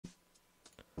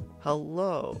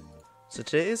Hello. So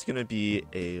today is going to be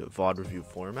a VOD review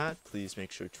format. Please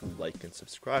make sure to like and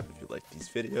subscribe if you like these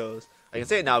videos. I can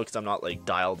say it now because I'm not like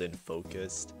dialed in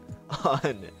focused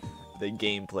on the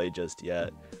gameplay just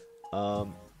yet.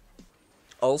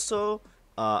 Also,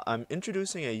 I'm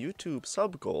introducing a YouTube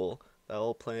sub goal that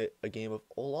will play a game of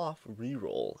Olaf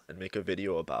Reroll and make a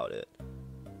video about it.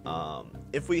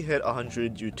 If we hit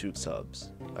 100 YouTube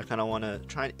subs, I kind of want to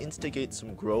try and instigate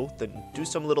some growth and do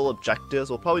some little objectives.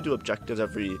 We'll probably do objectives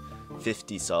every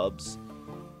 50 subs.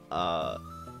 But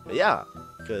yeah,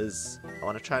 because I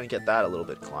want to try and get that a little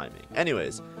bit climbing.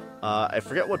 Anyways, I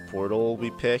forget what portal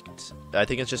we picked. I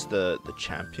think it's just the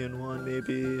champion one,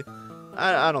 maybe.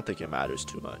 I don't think it matters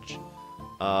too much.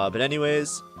 But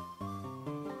anyways,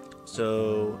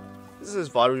 so this is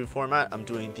VOD review format. I'm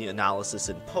doing the analysis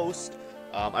in post.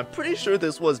 I'm pretty sure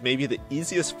this was maybe the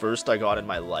easiest first I got in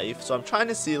my life, so I'm trying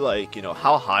to see, like, you know,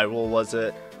 how high roll was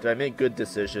it? Did I make good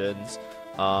decisions?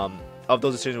 Of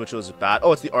those decisions, which was bad?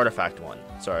 Oh, it's the artifact one.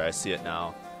 Sorry, I see it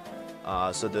now.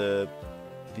 So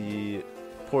the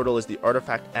portal is the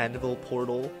artifact anvil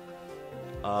portal,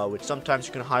 which sometimes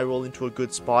you can high roll into a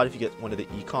good spot if you get one of the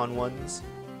econ ones.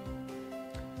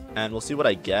 And we'll see what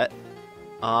I get.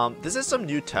 This is some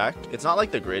new tech. It's not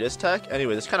like the greatest tech.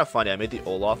 Anyway, it's kind of funny. I made the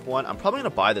Olaf one. I'm probably going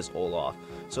to buy this Olaf.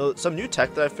 So some new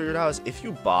tech that I figured out is if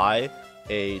you buy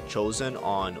a chosen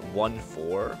on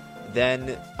 1-4,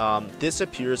 then this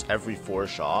appears every 4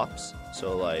 shops.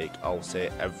 So like, I'll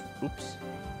say every, oops.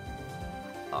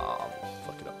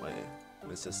 Fucking up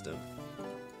my system.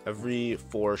 Every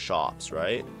 4 shops,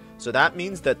 right? So that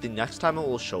means that the next time it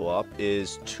will show up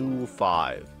is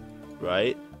 2-5,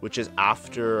 right? Which is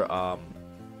after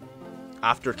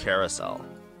carousel,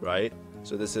 right?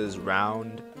 So this is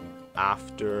round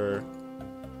after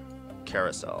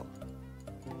carousel,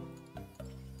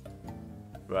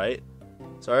 right?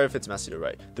 Sorry if it's messy to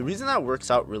write. The reason that works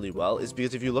out really well is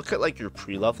because if you look at like your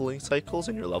pre-leveling cycles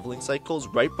and your leveling cycles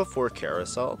right before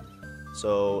carousel,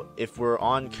 so if we're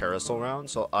on carousel round,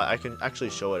 so I can actually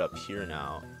show it up here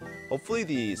now. Hopefully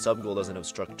the sub goal doesn't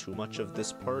obstruct too much of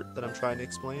this part that I'm trying to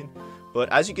explain.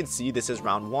 But as you can see, this is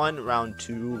round 1, round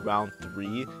 2, round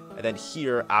 3, and then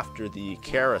here after the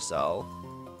carousel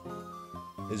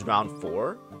is round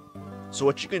 4. So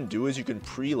what you can do is you can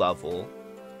pre-level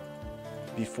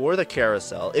before the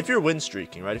carousel. If you're win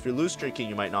streaking, right? If you're lose streaking,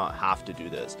 you might not have to do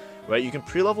this, right? You can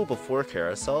pre-level before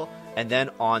carousel, and then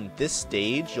on this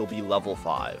stage, you'll be level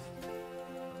 5,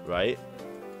 right?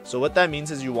 So what that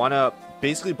means is you want to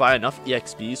basically buy enough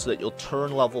EXP so that you'll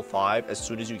turn level 5 as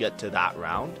soon as you get to that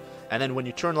round. And then when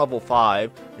you turn level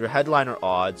 5, your headliner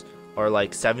odds are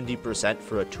like 70%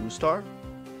 for a 2-star.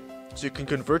 So you can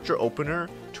convert your opener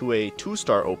to a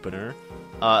 2-star opener.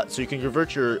 So you can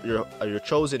convert your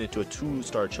chosen into a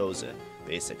 2-star chosen,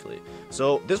 basically.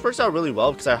 So this works out really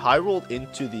well because I high rolled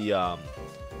into the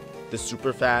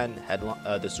superfan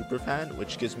the superfan,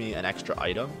 which gives me an extra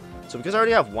item. So because I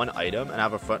already have 1 item and I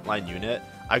have a frontline unit,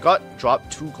 I got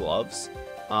dropped 2 gloves.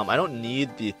 I don't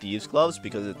need the thieves gloves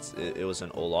because it was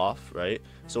an Olaf, right?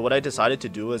 So what I decided to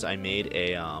do is I made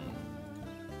a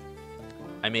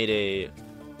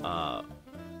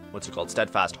what's it called,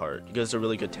 steadfast heart, because it's a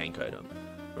really good tank item,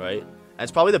 right? And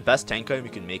it's probably the best tank item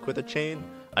you can make with a chain.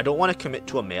 I don't want to commit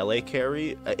to a melee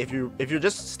carry. If you're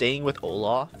just staying with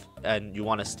Olaf and you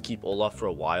want to keep Olaf for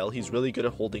a while, he's really good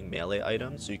at holding melee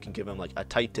items. So you can give him like a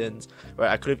Titans, right?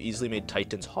 I could have easily made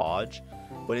Titans Hodge,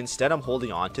 but instead I'm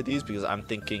holding on to these because I'm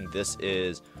thinking this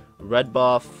is red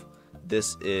buff,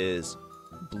 this is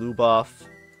blue buff,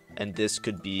 and this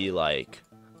could be like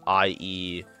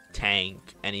IE, tank,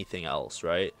 anything else,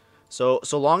 right? So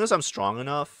long as I'm strong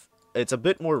enough, it's a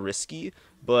bit more risky,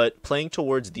 but playing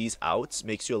towards these outs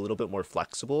makes you a little bit more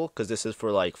flexible because this is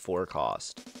for like 4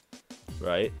 cost,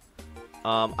 right?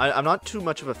 I'm not too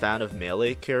much of a fan of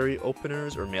melee carry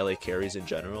openers or melee carries in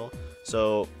general,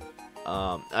 so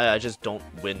I just don't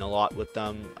win a lot with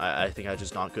them. I think I'm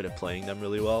just not good at playing them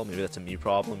really well. Maybe that's a me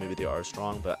problem, maybe they are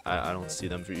strong, but I don't see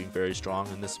them being very strong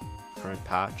in this current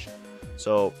patch.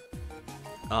 So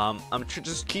I'm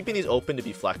just keeping these open to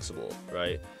be flexible,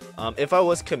 right? If I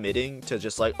was committing to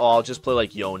just like, oh, I'll just play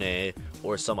like Yone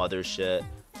or some other shit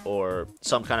or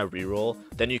some kind of reroll,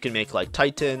 then you can make like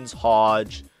Titans,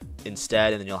 Hodge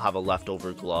instead, and then you'll have a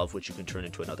leftover glove which you can turn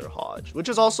into another Hodge, which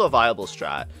is also a viable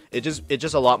strat. It's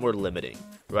just a lot more limiting,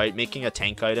 right? Making a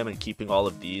tank item and keeping all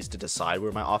of these to decide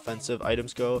where my offensive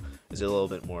items go is a little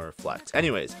bit more flex.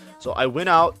 Anyways, so I win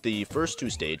out the first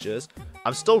 2 stages.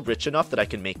 I'm still rich enough that I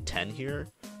can make 10 here.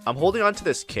 I'm holding on to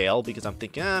this Kale because I'm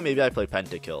thinking, maybe I play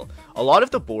Pentakill. A lot of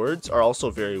the boards are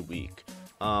also very weak.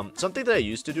 Something that I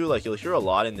used to do, like you'll hear a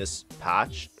lot in this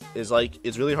patch, is like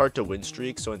it's really hard to win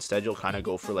streak, so instead you'll kind of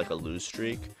go for like a lose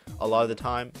streak a lot of the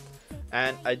time.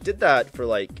 And I did that for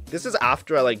like, this is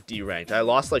after I like D-ranked. I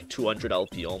lost like 200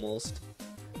 LP almost.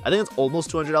 I think it's almost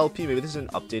 200 LP, maybe this is an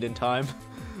update in time.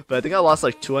 But I think I lost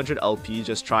like 200 LP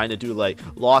just trying to do like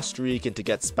lost streak and to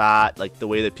get spat, like the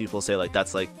way that people say like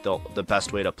that's like the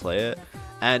best way to play it.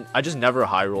 And I just never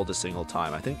high rolled a single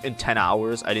time. I think in 10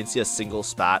 hours I didn't see a single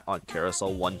spat on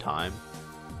carousel one time.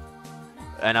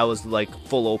 And I was like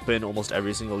full open almost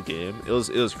every single game. It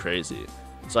was crazy.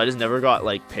 So I just never got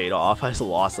like paid off. I just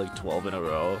lost like 12 in a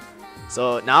row.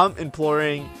 So now I'm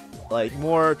imploring like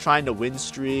more trying to win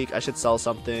streak. I should sell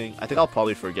something. I think I'll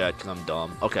probably forget because I'm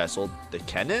dumb. Okay, I sold the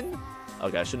Kennen.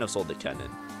 Okay, I shouldn't have sold the Kennen.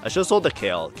 I should have sold the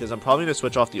Kale because I'm probably going to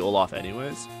switch off the Olaf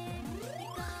anyways.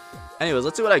 Anyways,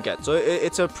 let's see what I get. So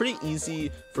it's a pretty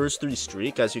easy first 3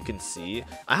 streak, as you can see.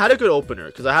 I had a good opener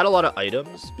because I had a lot of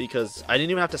items because I didn't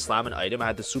even have to slam an item. I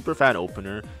had the super fan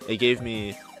opener. It gave me,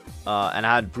 and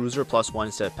I had bruiser +1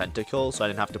 instead of pentakill, so I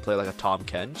didn't have to play like a Tom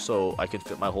Kench, so I could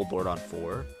fit my whole board on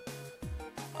 4.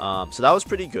 So that was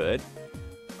pretty good.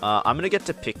 I'm gonna get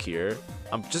to pick here.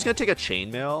 I'm just gonna take a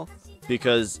chainmail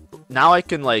because now I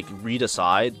can like read a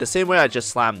side the same way I just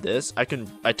slammed this. I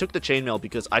took the chainmail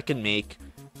because I can make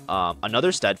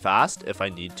another steadfast if I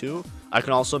need to. I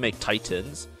can also make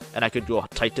titans, and I could do a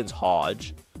titans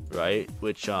Hodge, right?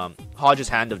 Which Hodge is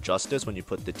hand of justice when you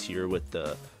put the tier with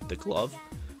the glove.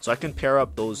 So I can pair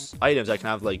up those items. I can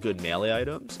have like good melee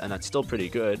items, and that's still pretty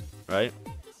good, right?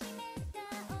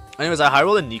 Anyways, I high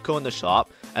rolled a Nico in the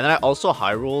shop, and then I also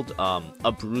high rolled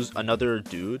another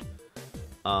dude.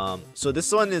 So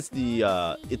this one is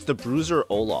it's the Bruiser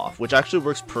Olaf, which actually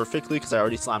works perfectly because I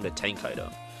already slammed a tank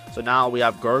item. So now we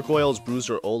have Gargoyles,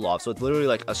 Bruiser, Olaf. So it's literally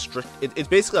like a strict. It's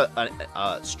basically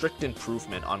a strict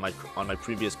improvement on my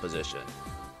previous position,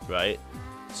 right?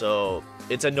 So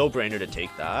it's a no-brainer to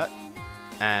take that.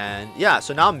 And yeah,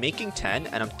 so now I'm making 10,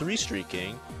 and I'm 3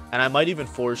 streaking, and I might even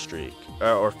 4 streak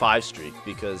or 5 streak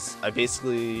because I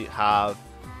basically have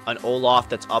an Olaf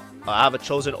that's up. I have a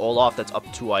chosen Olaf that's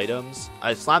up 2 items.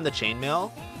 I slammed the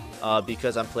chainmail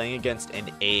because I'm playing against an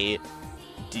AD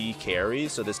carry,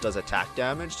 so this does attack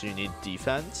damage, so you need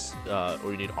defense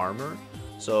or you need armor.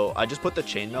 So I just put the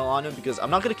chainmail on him because I'm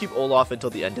not going to keep Olaf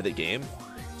until the end of the game.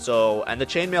 So, and the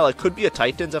chainmail, it could be a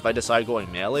Titans if I decide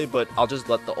going melee, but I'll just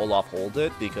let the Olaf hold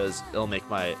it because it'll make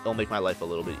my life a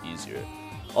little bit easier.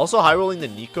 Also, high rolling the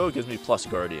Nico gives me plus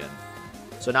Guardian.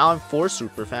 So now I'm 4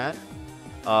 Superfan.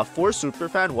 4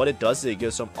 Superfan, what it does is it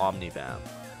gives some Omnivamp,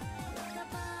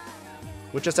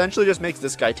 which essentially just makes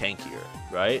this guy tankier,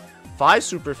 right? 5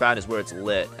 Superfan is where it's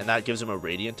lit, and that gives him a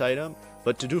Radiant item.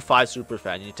 But to do 5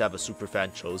 Superfan, you need to have a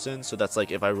Superfan chosen. So that's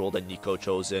like if I rolled a Nico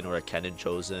chosen, or a Kennen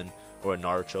chosen, or a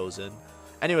Gnar chosen.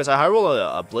 Anyways, I high roll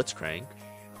a Blitzcrank.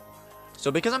 So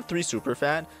because I'm 3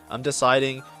 Superfan, I'm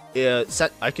deciding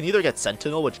I can either get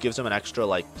Sentinel, which gives him an extra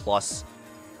like plus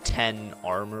 10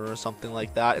 armor or something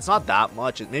like that. It's not that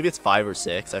much. Maybe it's 5 or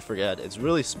 6. I forget. It's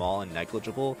really small and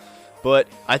negligible. But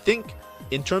I think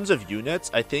in terms of units,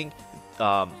 I think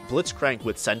Blitzcrank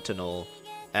with Sentinel,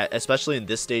 especially in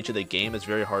this stage of the game, is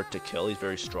very hard to kill. He's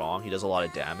very strong. He does a lot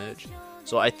of damage.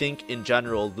 So I think in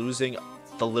general, losing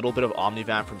the little bit of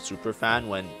Omnivamp from Superfan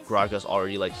when Gragas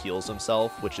already like heals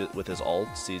himself, which is with his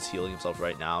ult. See, he's healing himself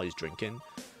right now. He's drinking.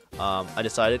 I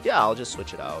decided, yeah, I'll just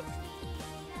switch it out.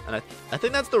 And I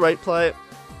think that's the right play.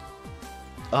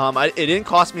 It didn't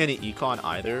cost me any econ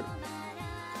either.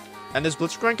 And this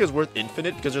Blitzcrank is worth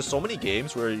infinite because there's so many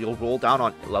games where you'll roll down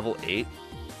on level 8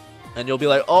 and you'll be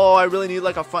like, oh, I really need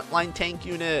like a frontline tank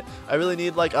unit. I really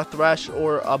need like a Thresh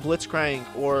or a Blitzcrank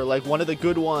or like one of the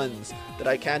good ones that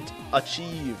I can't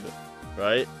achieve,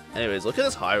 right? Anyways, look at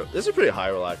this high roll. This is pretty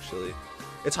high roll actually.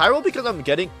 It's high roll because I'm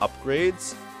getting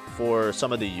upgrades for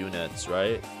some of the units,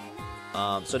 right?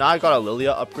 So now I got a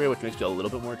Lilia upgrade, which makes me a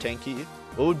little bit more tanky.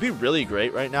 What would be really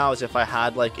great right now is if I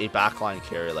had like a backline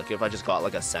carry, like if I just got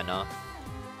like a Senna,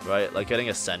 right? Like getting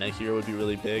a Senna here would be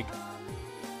really big.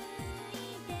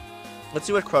 Let's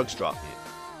see what Krugs drop me.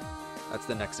 That's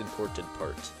the next important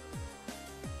part.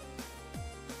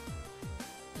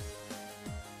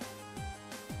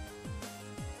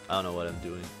 I don't know what I'm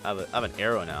doing. I have an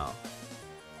arrow now.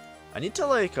 I need to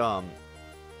like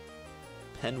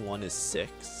pen 1 is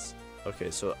 6.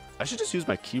 Okay, so I should just use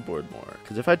my keyboard more,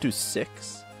 because if I do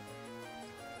 6,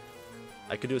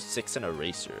 I could do a 6 and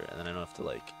eraser, and then I don't have to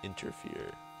like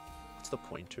interfere. What's the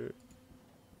pointer?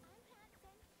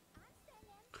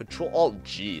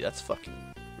 Control-Alt-G, that's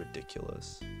fucking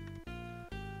ridiculous.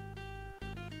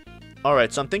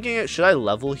 Alright, so I'm thinking, should I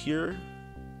level here?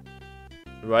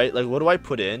 right? Like, what do I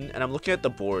put in? And I'm looking at the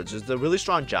boards. There's the really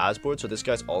strong Jazz board, so this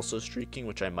guy's also streaking,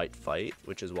 which I might fight,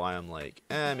 which is why I'm like,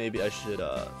 maybe I should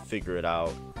figure it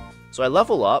out. So I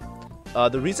level up.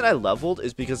 The reason I leveled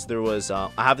is because there was, I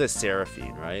have this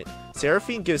Seraphine, right?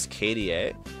 Seraphine gives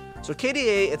KDA. So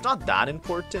KDA, it's not that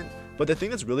important, but the thing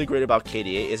that's really great about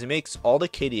KDA is it makes all the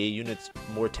KDA units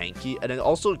more tanky, and it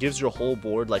also gives your whole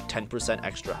board like 10%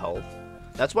 extra health.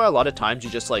 That's why a lot of times you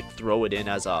just like throw it in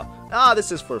as a,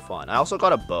 this is for fun. I also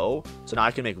got a bow, so now I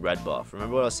can make red buff.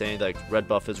 Remember what I was saying, like red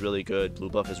buff is really good, blue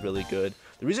buff is really good.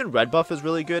 The reason red buff is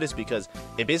really good is because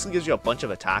it basically gives you a bunch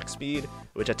of attack speed,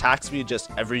 which attack speed,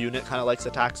 just every unit kind of likes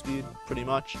attack speed, pretty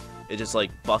much. It just like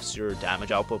buffs your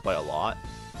damage output by a lot.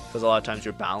 Because a lot of times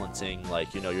you're balancing,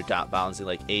 like, you know, you're balancing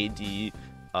like AD,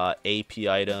 AP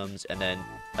items, and then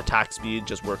attack speed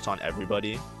just works on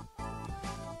everybody.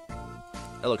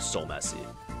 It looks so messy,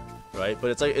 right?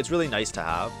 But it's like, it's really nice to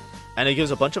have. And it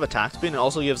gives a bunch of attack speed, and it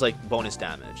also gives like bonus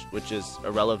damage, which is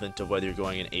irrelevant to whether you're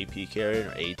going an AP carry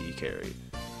or AD carry,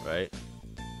 right?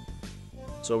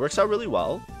 So it works out really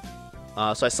well.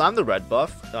 So I slammed the red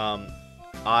buff.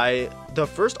 The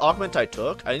first augment I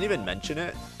took, I didn't even mention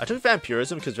it. I took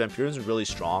Vampirism because Vampirism is really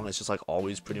strong. It's just like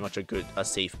always pretty much a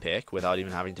safe pick without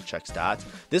even having to check stats.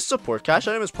 This support cache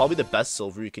item is probably the best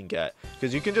silver you can get,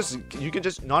 because you can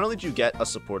just not only do you get a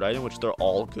support item, which they're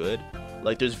all good,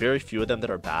 like there's very few of them that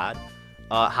are bad.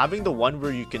 Having the one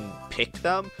where you can pick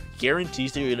them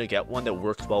guarantees that you're gonna get one that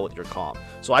works well with your comp.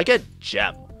 So I get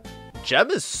Gem. Gem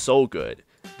is so good.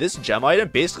 This Gem item,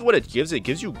 basically what it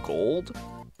gives you gold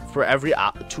for every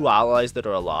 2 allies that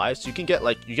are alive. So you can get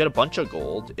like, you get a bunch of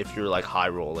gold if you're like high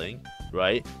rolling,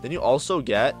 right? Then you also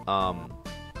get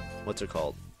what's it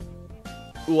called?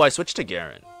 Ooh, I switched to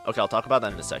Garen. Okay, I'll talk about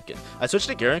that in a second. I switched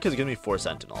to Garen because it gives me 4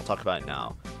 Sentinel. I'll talk about it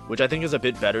now, which I think is a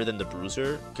bit better than the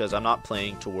Bruiser, because I'm not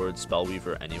playing towards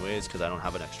Spellweaver anyways, because I don't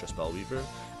have an extra Spellweaver.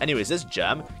 Anyways, this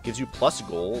gem gives you plus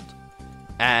gold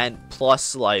and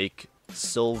plus like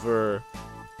silver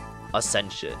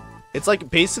ascension. It's like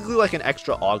basically like an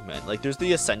extra augment. Like there's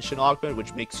the Ascension augment,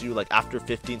 which makes you like after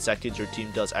 15 seconds your team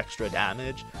does extra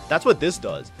damage. That's what this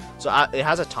does. So it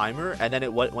has a timer, and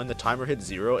then when the timer hits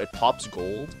 0, it pops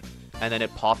gold, and then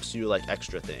it pops you like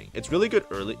extra thing. It's really good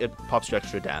early. It pops you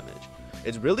extra damage.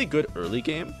 It's really good early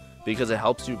game because it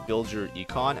helps you build your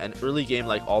econ. And early game,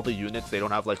 like all the units, they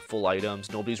don't have like full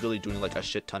items. Nobody's really doing like a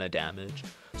shit ton of damage.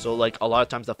 So like a lot of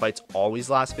times the fights always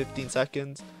last 15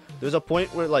 seconds. There's a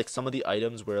point where like some of the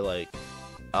items where like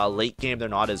late game they're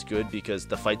not as good because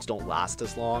the fights don't last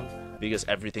as long, because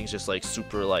everything's just like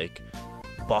super like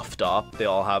buffed up. They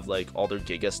all have like all their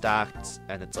giga stacks,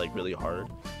 and it's like really hard.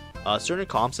 Certain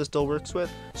comps it still works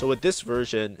with. So with this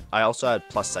version, I also had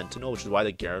plus Sentinel, which is why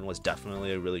the Garen was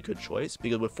definitely a really good choice,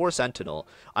 because with 4 Sentinel,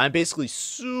 I'm basically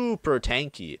super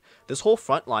tanky. This whole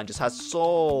front line just has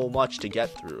so much to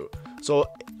get through. So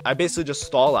I basically just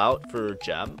stall out for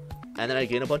Gem, and then I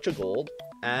gain a bunch of gold,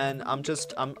 and I'm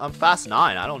fast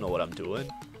 9. I don't know what I'm doing.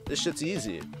 This shit's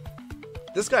easy.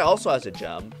 This guy also has a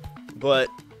gem, but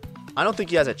I don't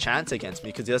think he has a chance against me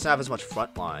because he doesn't have as much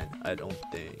front line, I don't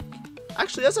think.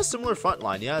 Actually, he has a similar front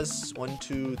line. He has 1,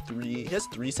 2, 3. He has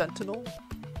 3 Sentinel.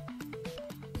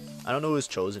 I don't know who's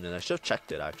chosen it. I should have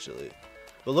checked it, actually.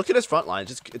 But look at his front line.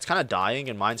 It's kind of dying,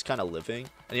 and mine's kind of living.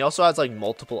 And he also has like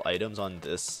multiple items on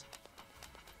this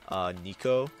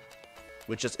Nico,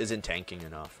 which just isn't tanking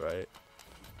enough, right?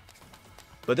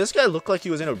 But this guy looked like he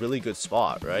was in a really good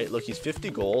spot, right? Look, he's 50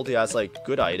 gold. He has like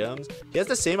good items. He has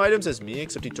the same items as me,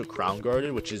 except he took Crown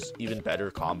Guarded, which is even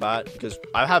better combat, because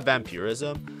I have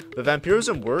Vampirism. But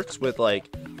Vampirism works with like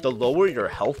the lower your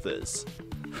health is,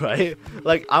 right?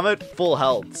 Like I'm at full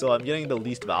health, so I'm getting the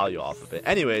least value off of it.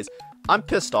 Anyways, I'm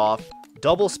pissed off.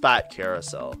 Double spat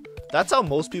carousel. That's how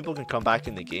most people can come back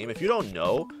in the game. If you don't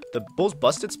know, the most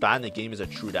busted spat in the game is a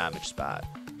true damage spat.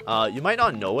 You might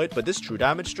not know it, but this true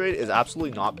damage trade is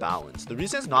absolutely not balanced. The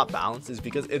reason it's not balanced is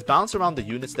because it's balanced around the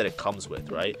units that it comes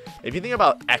with, right? If you think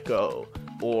about Echo,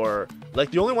 or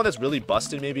like the only one that's really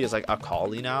busted maybe is like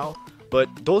Akali now, but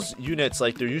those units,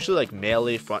 like they're usually like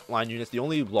melee frontline units. The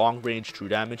only long range true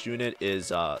damage unit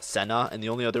is Senna, and the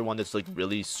only other one that's like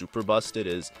really super busted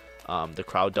is the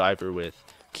Crowd Diver with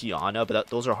Kiana, but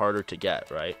those are harder to get,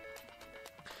 right?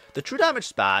 The true damage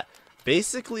spat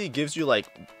basically gives you like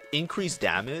increased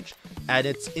damage, and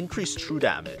it's increased true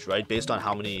damage, right, based on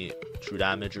how many true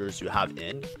damagers you have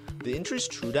in. The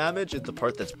increased true damage is the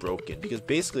part that's broken, because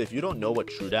basically if you don't know what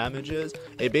true damage is,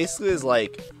 it basically is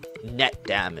like net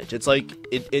damage. It's like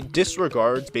it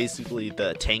disregards basically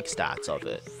the tank stats of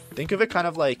it. Think of it kind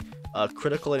of like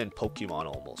critical hit in Pokemon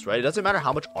almost, right? It doesn't matter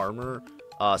how much armor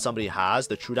somebody has,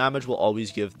 the true damage will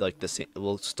always give like the same,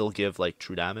 will still give like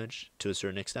true damage to a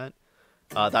certain extent.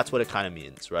 That's what it kind of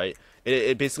means, right?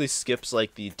 It basically skips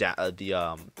like the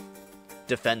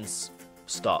defense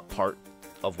stop part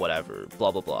of whatever,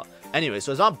 blah blah blah. Anyway,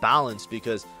 so it's not balanced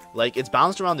because like it's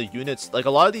balanced around the units. Like a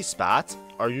lot of these spats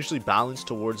are usually balanced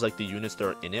towards like the units that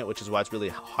are in it, which is why it's really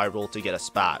high roll to get a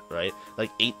spat, right? Like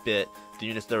 8-bit, the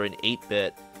units that are in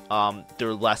 8-bit, they're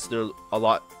a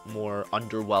lot more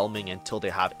underwhelming until they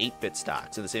have 8-bit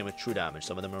stacks. And the same with true damage.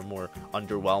 Some of them are more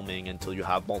underwhelming until you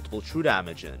have multiple true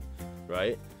damage in,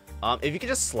 right? If you can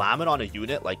just slam it on a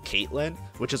unit like CAITYLN,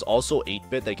 which is also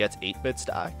 8-bit that gets 8-bit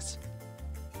stacks,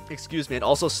 excuse me, and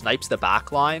also snipes the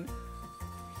backline,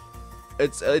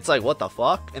 it's like, what the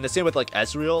fuck? And the same with like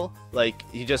Ezreal, like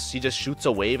he just shoots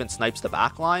a wave and snipes the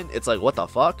backline. It's like, what the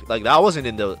fuck? Like that wasn't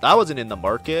in the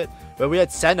market. But we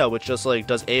had Senna, which just like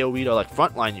does AoE to like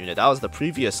frontline unit. That was the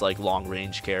previous like long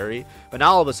range carry. But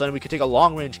now all of a sudden we could take a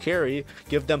long range carry,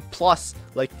 give them plus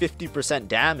like 50%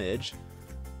 damage,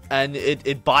 and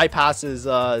it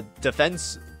bypasses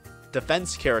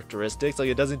defense characteristics. Like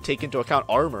it doesn't take into account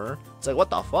armor. It's like, what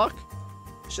the fuck?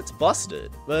 Shit's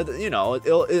busted. But you know,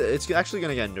 it's actually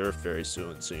gonna get nerfed very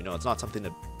soon, so you know it's not something to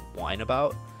whine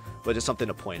about, but just something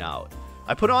to point out.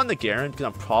 I put on the Garen because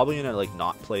I'm probably gonna like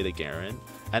not play the Garen,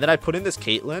 and then I put in this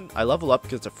CAITYLN. I level up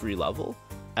because it's a free level,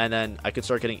 and then I could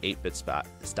start getting 8-bit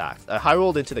stacks. I high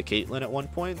rolled into the CAITYLN at one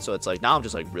point, so it's like now I'm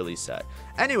just like really set.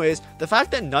 Anyways, the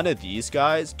fact that none of these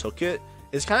guys took it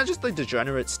is kind of just the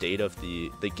degenerate state of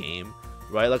the game.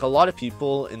 Right, like a lot of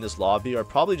people in this lobby are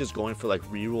probably just going for like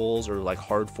rerolls or like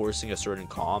hard forcing a certain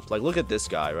comp. Like look at this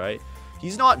guy, right?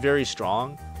 He's not very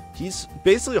strong. He's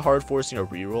basically hard forcing a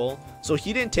reroll, so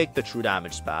he didn't take the true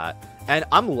damage spat. And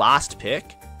I'm last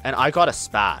pick, and I got a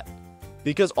spat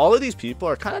because all of these people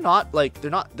are kind of not like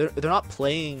they're not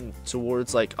playing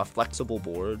towards like a flexible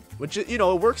board, which, you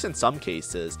know, it works in some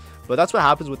cases, but that's what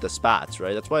happens with the spats,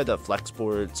 right? That's why the flex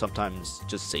board sometimes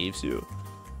just saves you.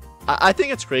 I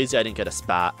think it's crazy I didn't get a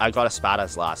spat. I got a spat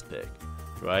as last pick,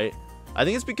 right? I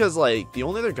think it's because like the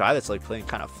only other guy that's like playing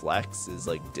kind of flex is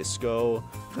like Disco,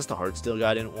 because the Heartsteel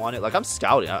guy didn't want it. Like I'm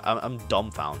scouting, I'm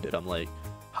dumbfounded. I'm like,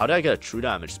 how did I get a true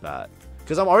damage spat?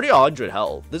 Because I'm already 100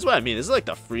 health. This is what I mean. This is like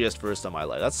the freest first of my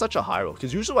life. That's such a high roll.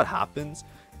 Because usually what happens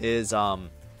is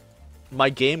my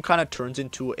game kind of turns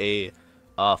into a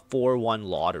 4-1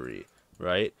 lottery,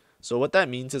 right? So what that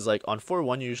means is like on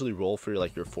 4-1 you usually roll for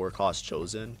like your 4 cost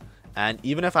chosen, and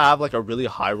even if I have like a really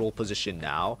high roll position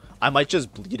now, I might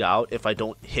just bleed out if I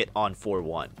don't hit on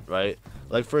 4-1, right?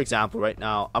 Like for example, right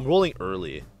now I'm rolling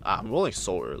early. I'm rolling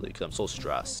so early because I'm so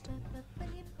stressed.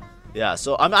 Yeah,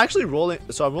 so I'm actually rolling.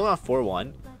 So I'm rolling on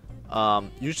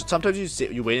 4-1. Usually sometimes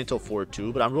you wait until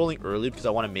 4-2, but I'm rolling early because I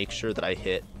want to make sure that I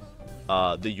hit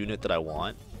the unit that I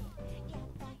want.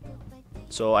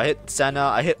 So I hit Senna,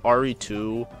 I hit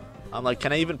RE2. I'm like,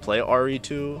 can I even play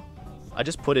RE2? I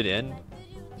just put it in.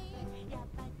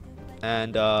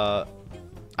 And I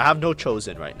have no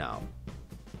chosen right now.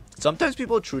 Sometimes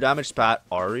people true damage spat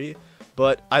RE,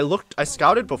 but I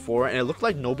scouted before and it looked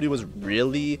like nobody was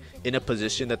really in a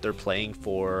position that they're playing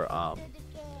for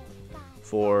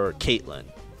CAITYLN.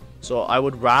 So I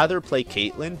would rather play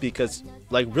CAITYLN because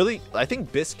like really I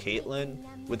think Bis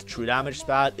CAITYLN with true damage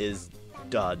spat is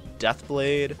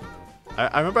Deathblade.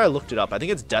 I remember I looked it up. I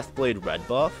think it's Deathblade red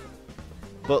buff.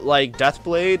 But like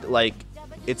Deathblade, like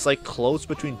it's like close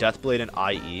between Deathblade and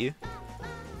IE.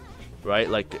 Right?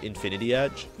 Like Infinity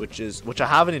Edge, which I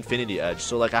have an Infinity Edge.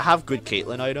 So like I have good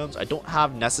CAITYLN items. I don't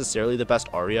have necessarily the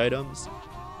best Ahri items.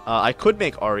 I could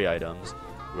make Ahri items,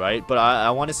 right? But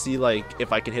I want to see like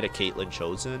if I can hit a CAITYLN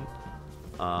chosen.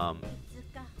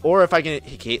 Or if I can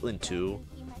hit CAITYLN too.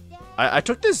 I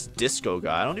took this Disco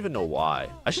guy. I don't even know why.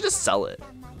 I should just sell it.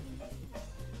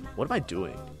 What am I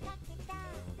doing?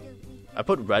 I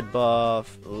put red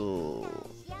buff. Ooh.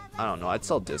 I don't know. I'd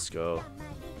sell Disco.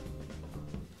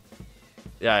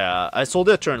 Yeah. I sold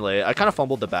it a turn late. I kind of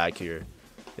fumbled the bag here.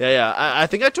 Yeah. I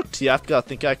think I took TF because I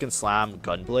think I can slam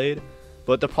Gunblade.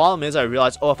 But the problem is I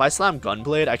realized, oh, if I slam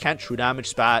Gunblade, I can't true damage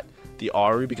spat the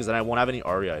Ahri because then I won't have any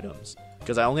Ahri items.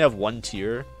 Because I only have one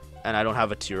tier. And I don't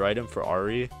have a tier item for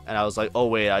Ahri. And I was like, oh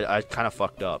wait, I kind of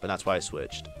fucked up. And that's why I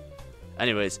switched.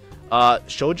 Anyways,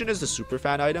 Shojin is the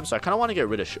Superfan item. So I kind of want to get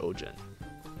rid of Shojin.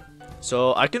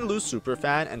 So I can lose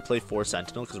Superfan and play 4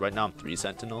 Sentinel. Because right now I'm 3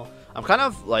 Sentinel. I'm kind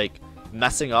of like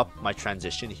messing up my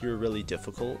transition here really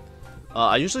difficult.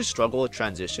 I usually struggle with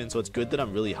transition. So it's good that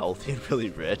I'm really healthy and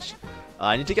really rich.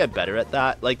 I need to get better at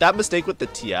that. Like that mistake with the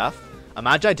TF.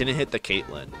 Imagine I didn't hit the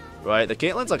CAITYLN. Right, the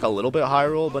CAITYLN's like a little bit high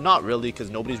roll, but not really because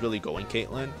nobody's really going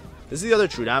CAITYLN. This is the other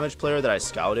true damage player that I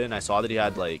scouted, and I saw that he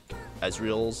had like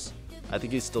Ezreal's. I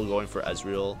think he's still going for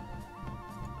Ezreal.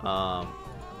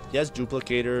 He has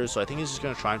duplicators, so I think he's just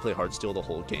gonna try and play Heartsteel the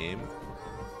whole game.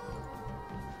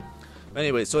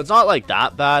 Anyway, so it's not like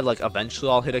that bad. Like eventually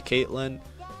I'll hit a CAITYLN,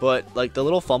 but like the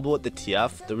little fumble with the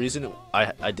TF, the reason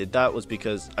I did that was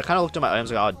because I kind of looked at my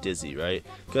items like, oh, dizzy, right?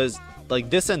 Because like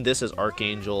this and this is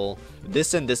Archangel,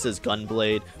 this and this is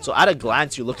Gunblade. So at a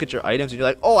glance, you look at your items and you're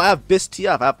like, oh, I have Bis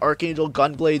TF, I have Archangel,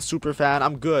 Gunblade, Superfan,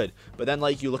 I'm good. But then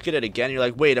like you look at it again, and you're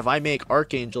like, wait, if I make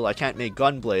Archangel, I can't make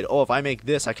Gunblade. Oh, if I make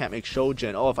this, I can't make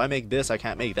Shojin. Oh, if I make this, I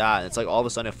can't make that. And it's like all of a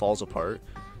sudden it falls apart.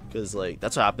 Because like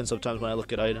that's what happens sometimes when I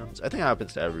look at items. I think it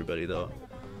happens to everybody though.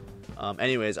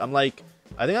 Anyways, I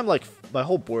think I'm like, my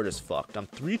whole board is fucked. I'm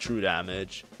 3 true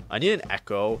damage. I need an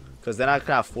Echo, because then I could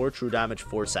have 4 true damage,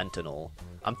 4 Sentinel.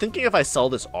 I'm thinking if I sell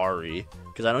this Ahri,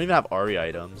 because I don't even have Ahri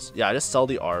items. Yeah, I just sell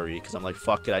the Ahri, because I'm like,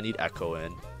 fuck it, I need Echo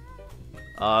in.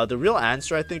 The real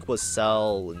answer, I think, was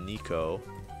sell Nico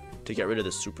to get rid of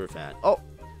the Superfan. Oh,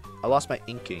 I lost my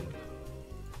inking.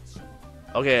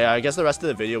 Okay, I guess the rest of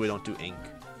the video we don't do ink.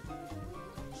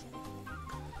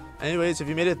 Anyways, if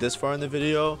you made it this far in the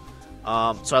video,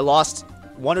 so I lost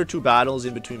 1 or 2 battles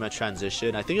in between my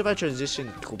transition. I think if I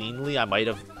transitioned cleanly, I might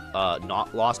have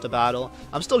not lost a battle.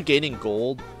 I'm still gaining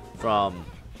gold from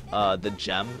the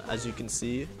gem, as you can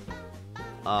see.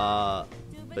 But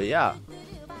yeah,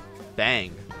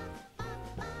 bang.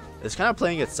 It's kind of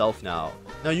playing itself now.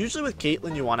 Now, usually with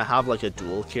CAITYLN, you want to have like a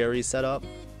dual carry setup.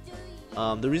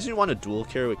 The reason you want to dual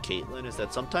carry with CAITYLN is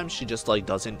that sometimes she just like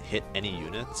doesn't hit any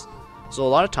units. So a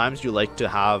lot of times you like to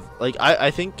have, like,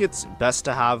 I think it's best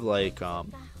to have, like,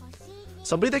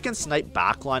 somebody that can snipe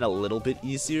backline a little bit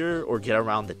easier or get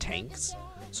around the tanks.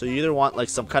 So you either want, like,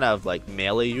 some kind of, like,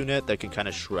 melee unit that can kind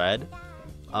of shred,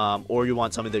 or you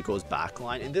want somebody that goes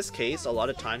backline. In this case, a lot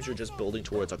of times you're just building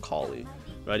towards a Kali,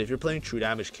 right? If you're playing true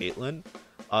damage CAITYLN,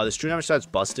 this true damage stat's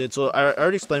busted. So I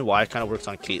already explained why it kind of works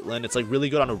on CAITYLN. It's, like, really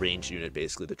good on a ranged unit,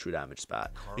 basically, the true damage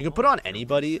stat. You can put it on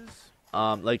anybody.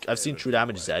 Like I've seen true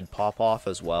damage Zed pop off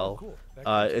as well.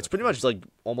 It's pretty much like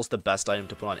almost the best item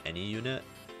to put on any unit,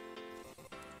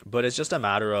 but it's just a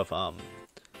matter of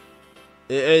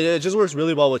it just works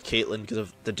really well with CAITYLN because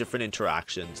of the different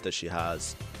interactions that she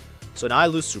has. So now I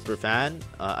lose Superfan.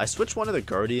 I switch one of the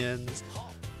Guardians.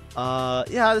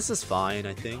 Yeah, this is fine.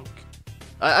 I think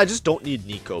I just don't need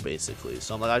Nico basically,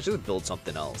 so I'm like, I should just build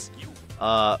something else.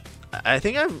 I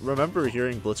think I remember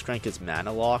hearing Blitzcrank is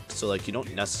mana locked, so like you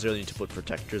don't necessarily need to put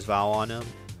Protector's Vow on him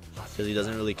because he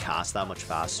doesn't really cast that much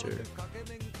faster.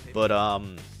 But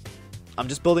I'm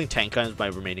just building tank items with my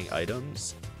remaining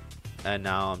items, and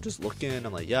now I'm just looking.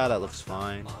 I'm like, yeah, that looks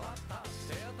fine.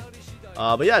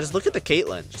 But yeah, just look at the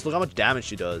CAITYLN. Just look how much damage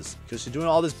she does because she's doing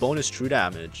all this bonus true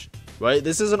damage. Right,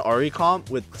 this is an Ahri comp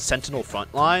with Sentinel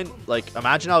frontline. Like,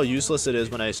 imagine how useless it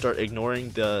is when I start ignoring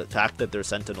the fact that they're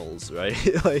Sentinels, right?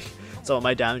 Like, some of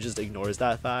my damage just ignores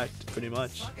that fact, pretty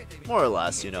much. More or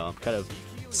less, you know, I'm kind of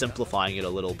simplifying it a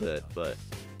little bit, but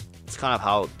it's kind of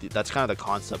how, that's kind of the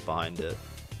concept behind it.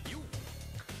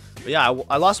 But yeah,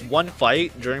 I lost 1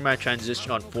 fight during my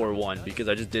transition on 4-1 because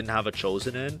I just didn't have a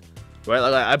Chosen in. Right,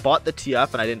 like I bought the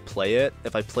TF and I didn't play it.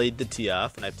 If I played the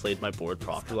TF and I played my board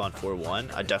properly on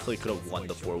 4-1, I definitely could have won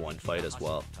the 4-1 fight as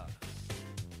well.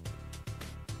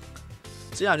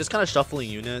 So yeah, I'm just kind of shuffling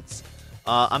units.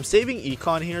 I'm saving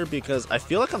Econ here because I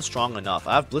feel like I'm strong enough.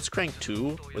 I have Blitzcrank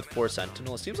 2 with 4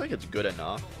 Sentinel. It seems like it's good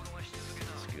enough.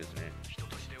 Excuse me.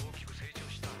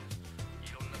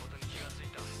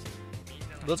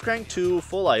 Blitzcrank 2,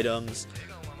 full items.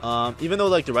 Even though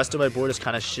like the rest of my board is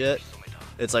kind of shit,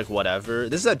 it's like whatever.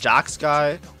 This is a Jax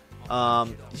guy.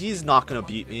 He's not gonna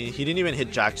beat me. He didn't even hit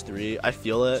Jax 3. I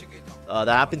feel it. That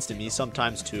happens to me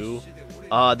sometimes too.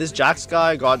 This Jax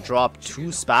guy got dropped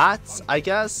 2 spats, I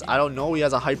guess. I don't know. He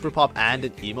has a Hyper Pop and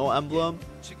an Emo emblem,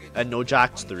 and no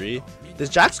Jax 3. This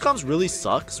Jax comps really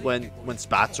sucks when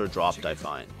spats are dropped, I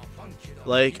find.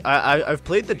 Like I've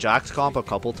played the Jax comp a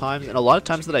couple times, and a lot of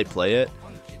times that I play it,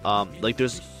 like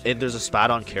there's a spat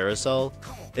on Carousel.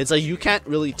 It's like you can't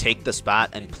really take the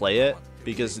spat and play it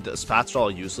because the spats are all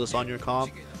useless on your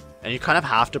comp, and you kind of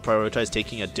have to prioritize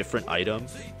taking a different item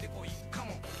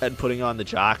and putting on the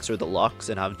Jax or the Lux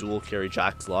and have dual carry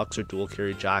Jax Lux or dual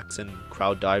carry Jax and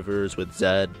Crowd Divers with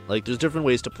Zed. Like there's different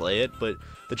ways to play it, but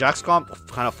the Jax comp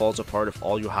kind of falls apart if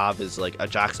all you have is like a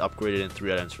Jax upgraded and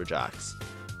 3 items for Jax,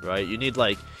 right? You need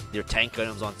like your tank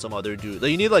items on some other dude.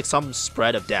 Like, you need like some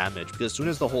spread of damage because as soon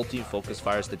as the whole team focus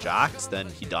fires the Jax, then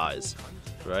he dies.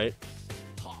 Right,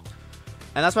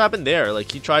 and that's what happened there.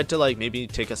 Like he tried to like maybe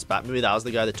take a spat. Maybe that was the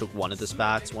guy that took one of the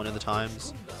spats one of the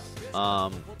times.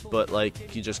 But like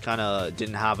he just kind of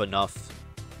didn't have enough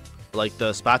like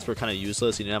the spats were kind of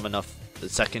useless. He didn't have enough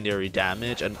secondary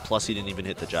damage, and plus he didn't even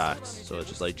hit the jacks. So it's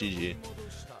just like GG.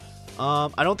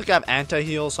 I don't think I have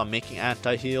anti-heal, so I'm making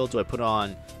anti-heal. Do I put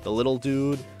on the little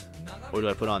dude, or do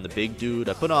I put on the big dude?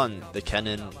 I put on the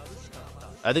Kennen.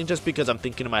 I think just because I'm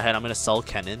thinking in my head, I'm gonna sell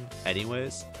Kennen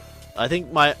anyways. I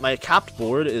think my capped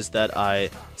board is that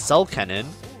I sell Kennen,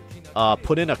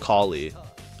 put in Akali.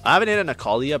 I haven't hit an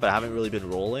Akali yet, but I haven't really been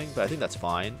rolling, but I think that's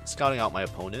fine. Scouting out my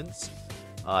opponents.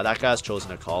 That guy's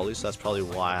chosen Akali, so that's probably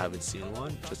why I haven't seen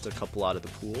one. Just a couple out of the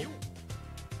pool.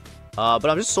 But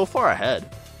I'm just so far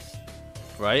ahead,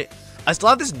 right? I still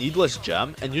have this needless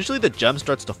gem, and usually the gem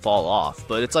starts to fall off,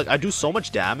 but it's like I do so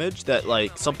much damage that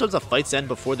like sometimes the fights end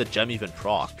before the gem even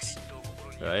procs,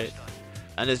 right?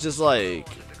 And it's just like,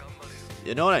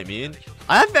 you know what I mean?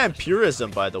 I have vampirism,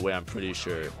 by the way, I'm pretty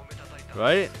sure,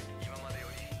 right?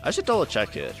 I should double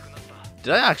check it.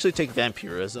 Did I actually take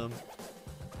vampirism?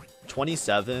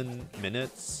 27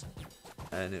 minutes,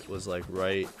 and it was like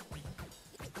right.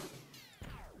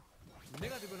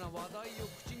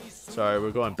 Sorry,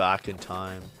 we're going back in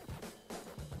time.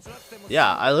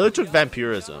 Yeah, I literally took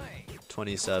vampirism.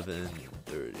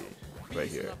 27:30, right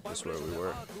here. That's where we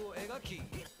were.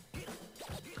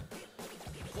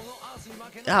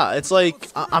 Yeah, it's like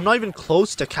I'm not even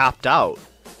close to capped out.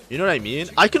 You know what I mean?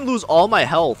 I can lose all my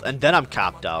health and then I'm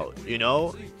capped out. You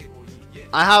know?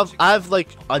 I have like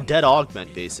a dead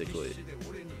augment basically.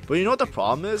 But you know what the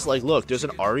problem is? Like, look, there's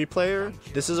an Ahri player.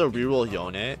 This is a reroll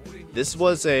Yone. This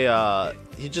was a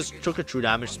he just took a true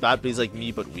damage spat, but he's like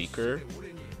me but weaker.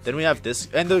 Then we have this,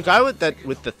 and the guy with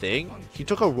the thing, he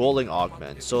took a rolling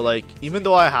augment. So like, even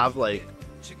though I have like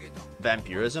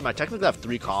vampirism, I technically have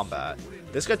 3 combat.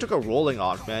 This guy took a rolling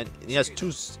augment, and he has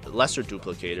 2 lesser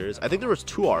duplicators. I think there was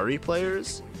 2 Ahri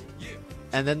players,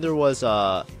 and then there was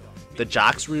the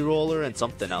Jax reroller and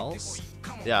something else.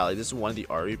 Yeah, like this is one of the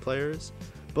Ahri players.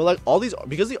 But like all these,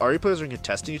 because the Ahri players are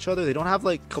contesting each other, they don't have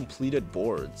like completed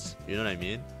boards. You know what I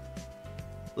mean?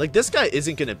 Like this guy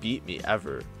isn't gonna beat me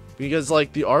ever, because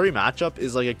like the Ahri matchup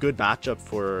is like a good matchup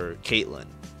for CAITYLN,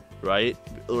 right?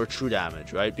 Or true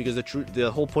damage, right? Because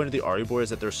the whole point of the Ahri board is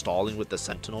that they're stalling with the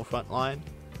Sentinel front line.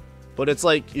 But it's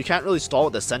like you can't really stall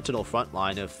with the Sentinel front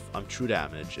line if I'm true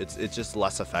damage. It's just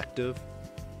less effective.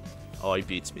 Oh, he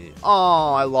beats me.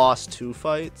 Oh, I lost 2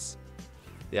 fights.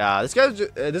 Yeah, this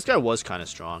guy was kind of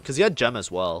strong because he had gem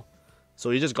as well,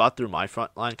 so he just got through my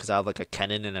front line because I have like a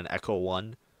Kennen and an Echo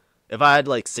 1. If I had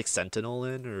like 6 Sentinel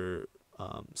in or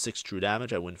 6 true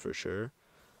damage, I win for sure.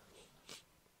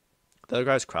 The other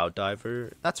guy's Crowd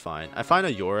Diver. That's fine. I find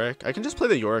a Yorick. I can just play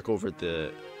the Yorick over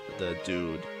the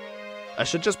dude. I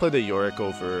should just play the Yorick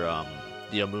over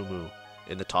the Amumu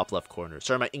in the top left corner.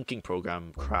 Sorry, my inking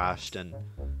program crashed and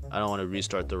I don't want to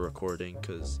restart the recording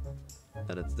because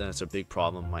then it's a big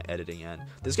problem on my editing end.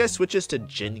 This guy switches to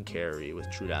Jin carry with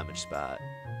true damage spat.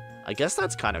 I guess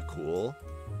that's kind of cool.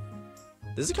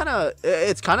 This is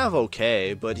it's kind of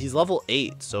okay, but he's level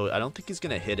 8, so I don't think he's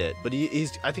gonna hit it. But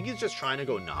I think he's just trying to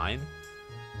go 9.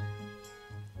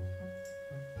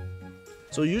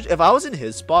 So if I was in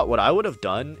his spot, what I would have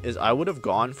done is I would have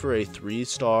gone for a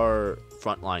 3-star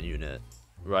frontline unit,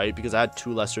 right? Because I had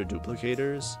 2 lesser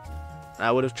duplicators. And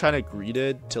I would have tried to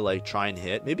greeted to like try and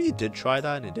hit. Maybe he did try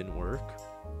that and it didn't work.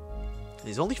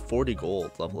 He's only 40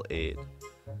 gold, level 8.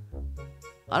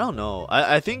 I don't know.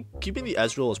 I think keeping the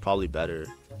Ezreal is probably better.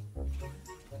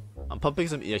 I'm pumping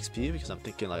some EXP because I'm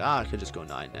thinking like, I could just go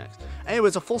 9 next. Anyway,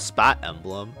 it's a full spat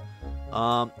emblem.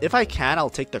 If I can, I'll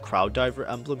take the Crowd Diver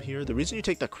emblem here. The reason you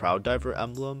take the Crowd Diver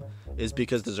emblem is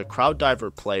because there's a Crowd Diver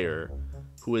player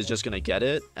who is just going to get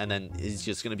it, and then he's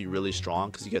just going to be really strong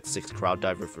because you get 6 Crowd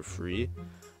Diver for free.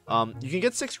 You can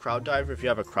get 6 Crowd Diver if you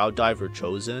have a Crowd Diver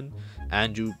chosen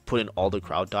and you put in all the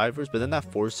Crowd Divers, but then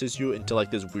that forces you into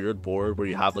like this weird board where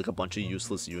you have like a bunch of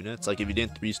useless units. Like if you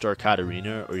didn't 3-star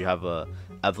Katarina or you have a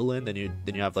Evelyn, then you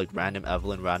have like random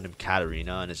Evelyn, random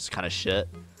Katarina, and it's just kind of shit,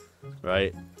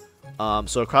 right?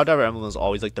 So a Crowd Diver emblem is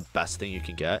always like the best thing you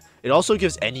can get. It also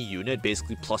gives any unit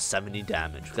basically plus 70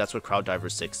 damage. That's what Crowd Diver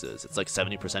 6 is. It's like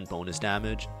 70% bonus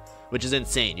damage, which is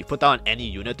insane. You put that on any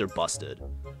unit, they're busted.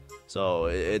 So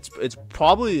it's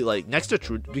probably like next to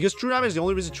true, because true damage, the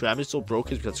only reason true damage is so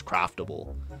broken is because it's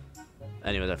craftable.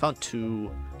 Anyways, I found 2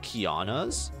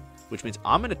 Kianas, which means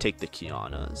I'm gonna take the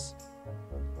Kianas.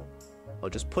 Oh,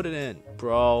 just put it in,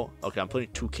 bro. Okay, I'm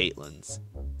putting 2 CAITYLNs.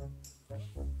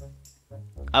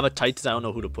 I have a Titan, I don't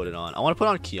know who to put it on. I want to put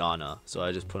on Kiana, so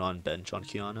I just put on bench on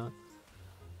Kiana.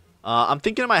 I'm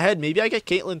thinking in my head, maybe I get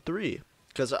CAITYLN 3.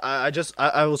 Because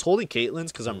I was holding CAITYLNs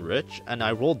because I'm rich, and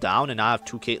I rolled down and I have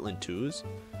 2 CAITYLN 2s.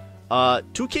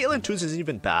 2 CAITYLN 2s isn't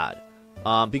even bad.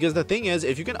 Because the thing is,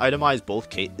 if you can itemize both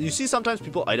you see sometimes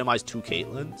people itemize 2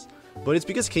 CAITYLNs, but it's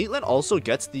because CAITYLN also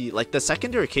gets the, like, the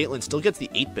secondary CAITYLN still gets the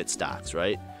 8-bit stacks,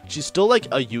 right? She's still like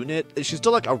a unit, she's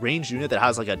still like a ranged unit that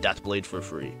has like a death blade for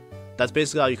free. That's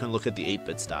basically how you can look at the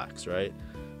 8-bit stacks, right?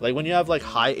 Like when you have like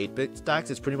high 8-bit stacks,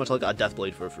 it's pretty much like a death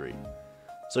blade for free.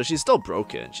 So she's still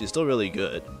broken, she's still really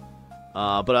good.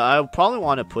 But I probably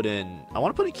want to put in, I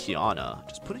want to put in Kiana.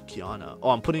 Just put in Kiana. Oh,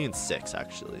 I'm putting in 6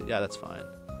 actually. Yeah, that's fine.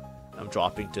 I'm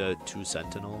dropping to 2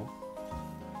 Sentinel.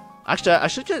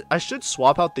 Actually, I should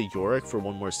swap out the Yorick for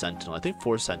 1 more Sentinel. I think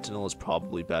 4 Sentinel is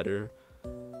probably better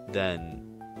than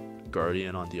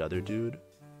Guardian on the other dude.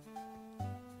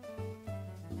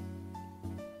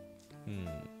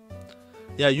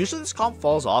 Yeah, usually this comp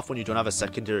falls off when you don't have a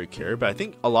secondary carry, but I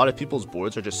think a lot of people's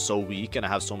boards are just so weak, and I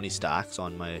have so many stacks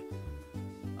on my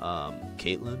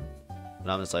CAITYLN,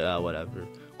 and I'm just like, oh, whatever.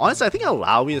 Honestly, I think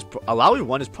Alawi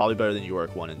 1 is probably better than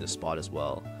Yorick 1 in this spot as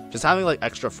well. Just having like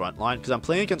extra frontline, because I'm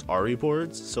playing against Ahri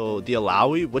boards, so the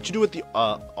Alawi, what you do with the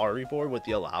Ahri board with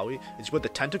the Alawi is you put the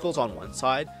tentacles on one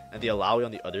side and the Alawi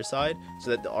on the other side, so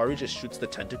that the Ahri just shoots the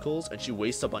tentacles and she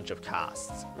wastes a bunch of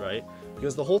casts, right?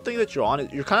 Because the whole thing that you're on,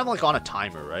 you're kind of like on a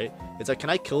timer, right? It's like, can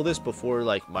I kill this before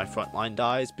like my frontline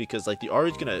dies? Because like the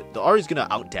Ahri's gonna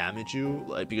out damage you,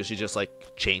 like, because she's just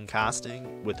like chain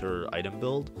casting with her item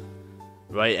build.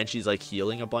 Right, and she's like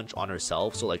healing a bunch on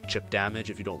herself, so like chip damage,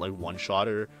 if you don't like one-shot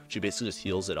her, she basically just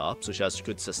heals it up, so she has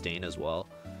good sustain as well.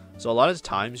 So a lot of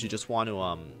times you just want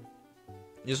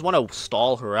to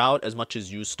stall her out as much as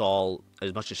she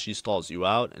stalls you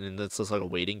out, and then that's just like a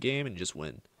waiting game and you just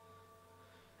win.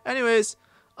 Anyways,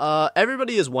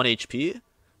 everybody is 1 HP.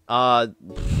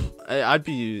 I'd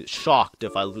be shocked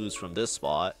if I lose from this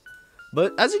spot,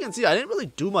 but as you can see, I didn't really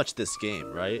do much this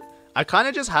game, right? I kind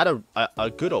of just had a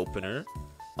good opener.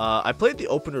 I played the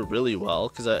opener really well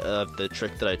because of the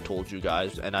trick that I told you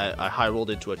guys, and I high rolled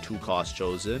into a 2-cost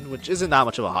chosen, which isn't that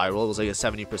much of a high roll. It was like a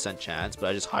 70% chance, but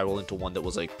I just high rolled into one that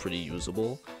was like pretty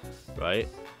usable, right?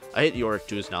 I hit Yorick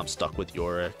too, so now I'm stuck with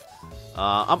Yorick.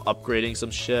 I'm upgrading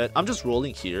some shit. I'm just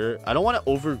rolling here. I don't want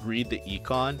to overgreed the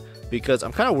econ because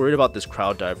I'm kind of worried about this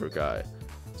crowd diver guy.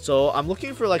 So I'm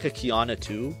looking for like a Kiana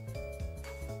 2.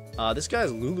 This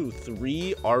guy's Lulu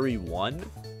 3, Ahri 1.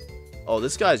 Oh,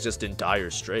 this guy's just in dire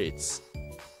straits.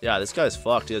 Yeah, this guy's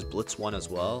fucked. He has Blitz 1 as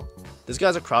well. This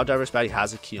guy's a crowd diver spat. He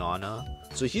has a Kiana.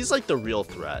 So he's like the real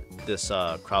threat, this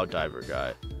crowd diver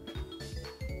guy.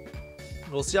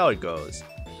 We'll see how it goes.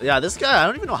 Yeah, this guy, I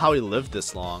don't even know how he lived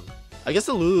this long. I guess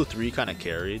the Lulu 3 kind of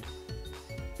carried.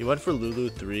 He went for Lulu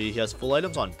 3. He has full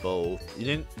items on both. He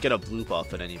didn't get a blue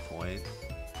buff at any point.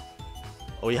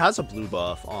 Oh, he has a blue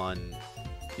buff on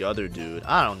the other dude.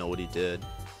 I don't know what he did.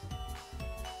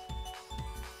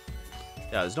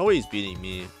 Yeah, there's no way he's beating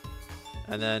me.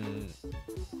 And then,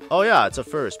 oh yeah, it's a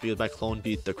first because my clone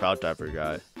beat the crowd diver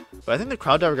guy. But I think the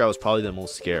crowd diver guy was probably the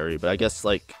most scary. But I guess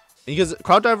like, because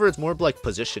crowd diver is more of like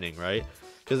positioning, right?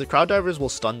 Because the crowd divers will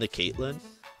stun the CAITYLN,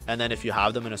 and then if you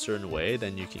have them in a certain way,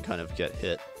 then you can kind of get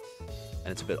hit,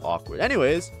 and it's a bit awkward.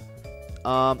 Anyways,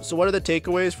 so what are the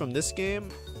takeaways from this game?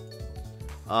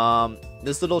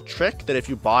 This little trick that if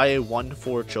you buy a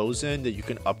 1-4 chosen that you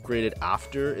can upgrade it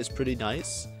after is pretty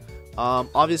nice.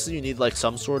 Obviously you need like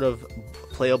some sort of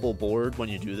playable board when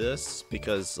you do this,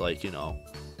 because like, you know,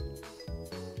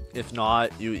 if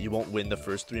not, you won't win the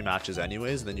first 3 matches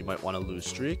anyways, then you might want to lose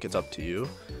streak. It's up to you.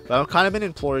 But I've kind of been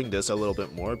imploring this a little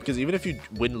bit more, because even if you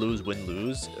win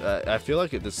lose, I feel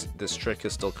like this trick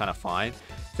is still kind of fine,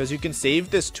 because you can save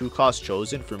this 2-cost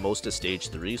chosen for most of stage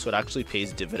 3, so it actually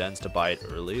pays dividends to buy it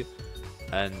early,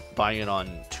 and buying it on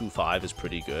 2-5 is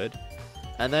pretty good.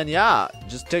 And then yeah,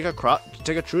 just take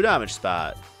a true damage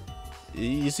spat.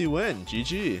 Easy win.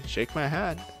 GG. Shake my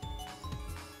hand.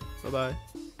 Bye bye.